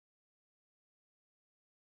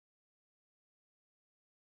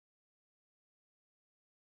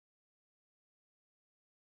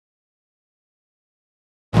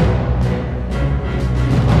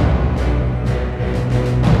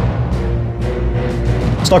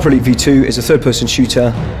Sniper Elite V2 is a third-person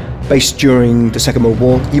shooter based during the Second World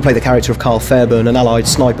War. You play the character of Carl Fairburn, an Allied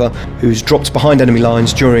sniper who's dropped behind enemy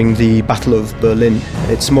lines during the Battle of Berlin.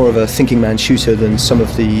 It's more of a thinking man shooter than some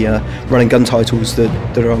of the run and gun titles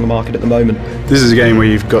that are on the market at the moment. This is a game where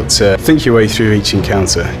you've got to think your way through each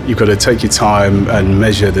encounter. You've got to take your time and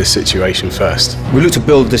measure the situation first. We look to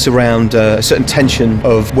build this around a certain tension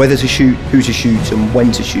of whether to shoot, who to shoot and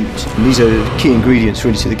when to shoot. And these are key ingredients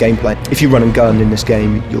really to the gameplay. If you run and gun in this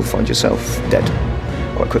game, you'll find yourself dead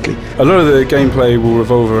quite quickly. A lot of the gameplay will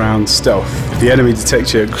revolve around stealth. If the enemy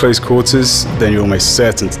detects you at close quarters, then you're almost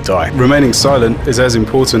certain to die. Remaining silent is as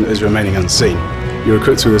important as remaining unseen. You're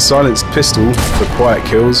equipped with a silenced pistol for quiet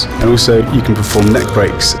kills, and also you can perform neck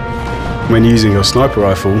breaks. When using your sniper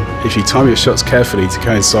rifle, if you time your shots carefully to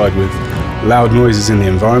coincide with loud noises in the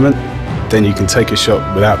environment, then you can take a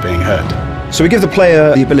shot without being heard. So we give the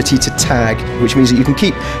player the ability to tag, which means that you can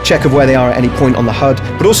keep check of where they are at any point on the HUD,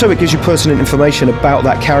 but also it gives you pertinent information about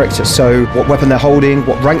that character, so what weapon they're holding,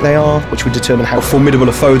 what rank they are, which would determine how formidable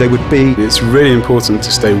a foe they would be. It's really important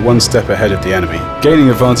to stay one step ahead of the enemy. Gaining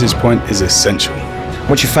a vantage point is essential.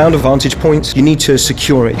 Once you've found a vantage point, you need to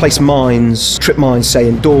secure it. Place mines, trip mines, say,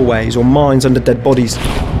 in doorways, or mines under dead bodies.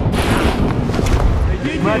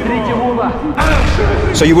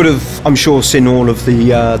 So you would have, I'm sure, seen all of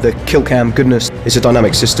the kill cam goodness. It's a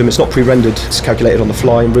dynamic system, it's not pre-rendered, it's calculated on the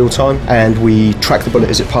fly in real time, and we track the bullet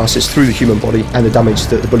as it passes through the human body and the damage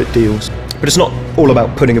that the bullet deals. But it's not all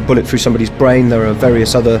about putting a bullet through somebody's brain. There are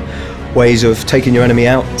various other ways of taking your enemy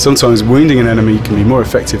out. Sometimes wounding an enemy can be more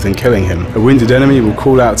effective than killing him. A wounded enemy will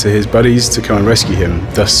call out to his buddies to come and rescue him,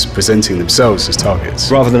 thus presenting themselves as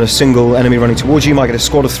targets. Rather than a single enemy running towards you, you might get a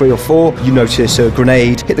squad of 3 or 4. You notice a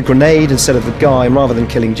grenade, hit the grenade instead of the guy, and rather than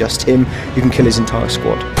killing just him, you can kill his entire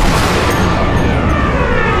squad.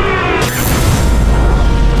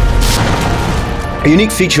 A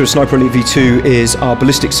unique feature of Sniper Elite V2 is our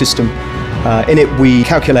ballistic system. In it we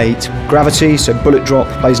calculate gravity, so bullet drop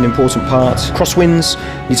plays an important part. Crosswinds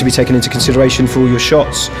need to be taken into consideration for all your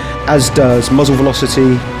shots, as does muzzle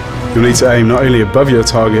velocity. You'll need to aim not only above your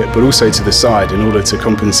target but also to the side in order to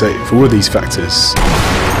compensate for all of these factors.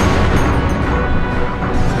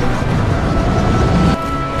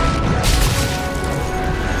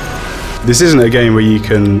 This isn't a game where you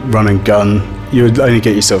can run and gun. You would only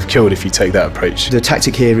get yourself killed if you take that approach. The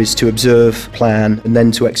tactic here is to observe, plan and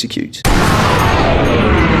then to execute.